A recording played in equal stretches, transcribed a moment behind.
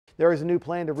There is a new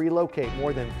plan to relocate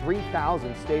more than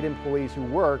 3,000 state employees who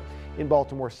work in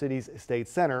Baltimore City's State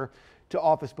Center to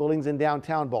office buildings in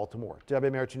downtown Baltimore.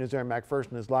 WMAR News' Aaron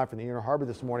McPherson is live from the Inner Harbor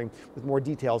this morning with more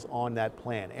details on that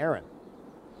plan. Aaron.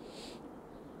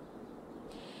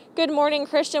 Good morning,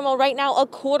 Christian. Well, right now, a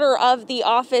quarter of the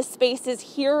office spaces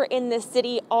here in the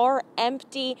city are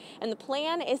empty, and the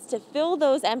plan is to fill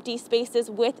those empty spaces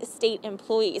with state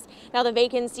employees. Now, the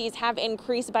vacancies have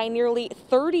increased by nearly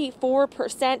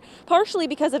 34%, partially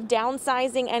because of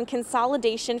downsizing and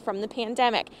consolidation from the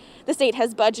pandemic. The state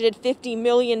has budgeted $50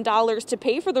 million to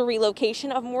pay for the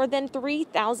relocation of more than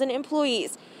 3,000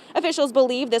 employees. Officials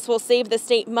believe this will save the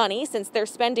state money since they're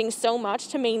spending so much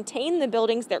to maintain the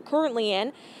buildings they're currently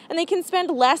in, and they can spend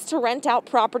less to rent out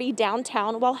property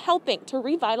downtown while helping to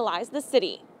revitalize the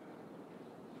city.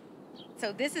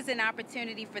 So this is an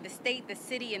opportunity for the state, the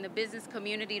city, and the business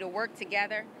community to work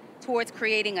together towards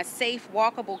creating a safe,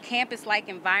 walkable, campus-like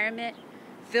environment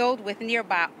filled with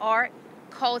nearby art,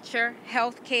 culture,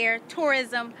 healthcare,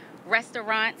 tourism,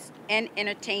 restaurants, and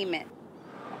entertainment.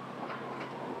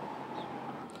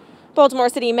 Baltimore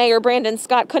City Mayor Brandon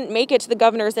Scott couldn't make it to the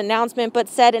governor's announcement, but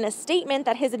said in a statement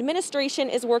that his administration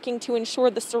is working to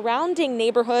ensure the surrounding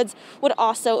neighborhoods would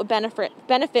also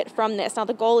benefit from this. Now,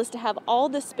 the goal is to have all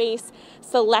the space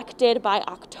selected by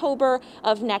October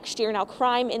of next year. Now,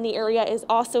 crime in the area is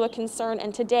also a concern,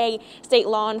 and today, state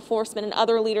law enforcement and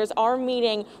other leaders are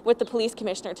meeting with the police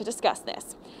commissioner to discuss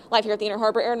this. Live here at the Inner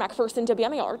Harbor, Aaron McPherson,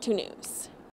 WMAR 2 News.